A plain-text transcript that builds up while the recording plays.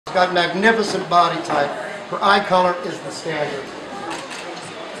She's got magnificent body type. Her eye color is the standard.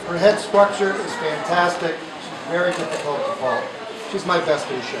 Her head structure is fantastic. She's very difficult to follow. She's my best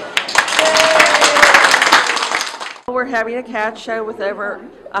in show. We're having a cat show with over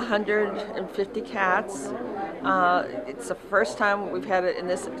 150 cats. It's the first time we've had it in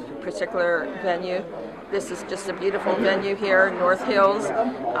this particular venue. This is just a beautiful venue here in North Hills.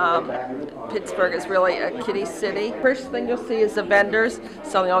 Pittsburgh is really a kitty city. First thing you'll see is the vendors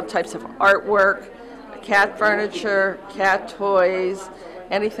selling all types of artwork, cat furniture, cat toys,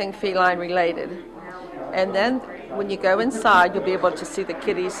 anything feline related. And then when you go inside, you'll be able to see the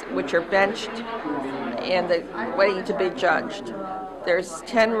kitties which are benched and waiting to be judged. There's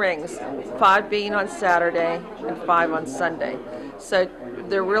 10 rings, 5 being on Saturday and 5 on Sunday. So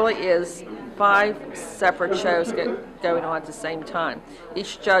there really is 5 separate shows going on at the same time.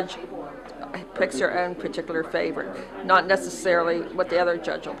 Each judge picks their own particular favorite, not necessarily what the other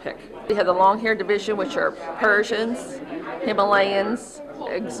judge will pick. We have the long hair division, which are Persians, Himalayans,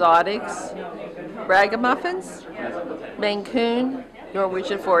 exotics, ragamuffins, Maine Coon,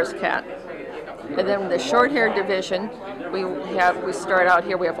 Norwegian forest cat. And then the short hair division, we start out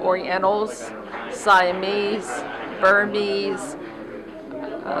here, we have Orientals, Siamese, Burmese,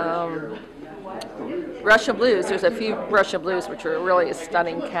 Russian Blues. There's a few Russian Blues which are really a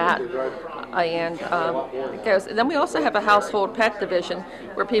stunning cat. And it goes. And then we also have a household pet division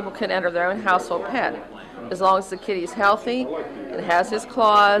where people can enter their own household pet. As long as the kitty's healthy, it has his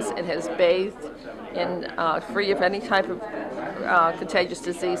claws, it has bathed, and free of any type of contagious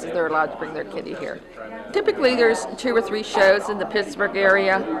diseases, they're allowed to bring their kitty here. Typically there's 2 or 3 shows in the Pittsburgh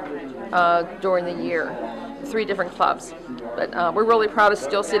area during the year, 3 different clubs. But we're really proud of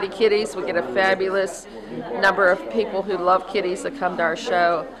Steel City Kitties. We get a fabulous number of people who love kitties that come to our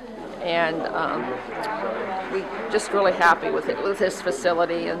show, and we're just really happy with this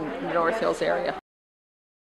facility in the North Hills area.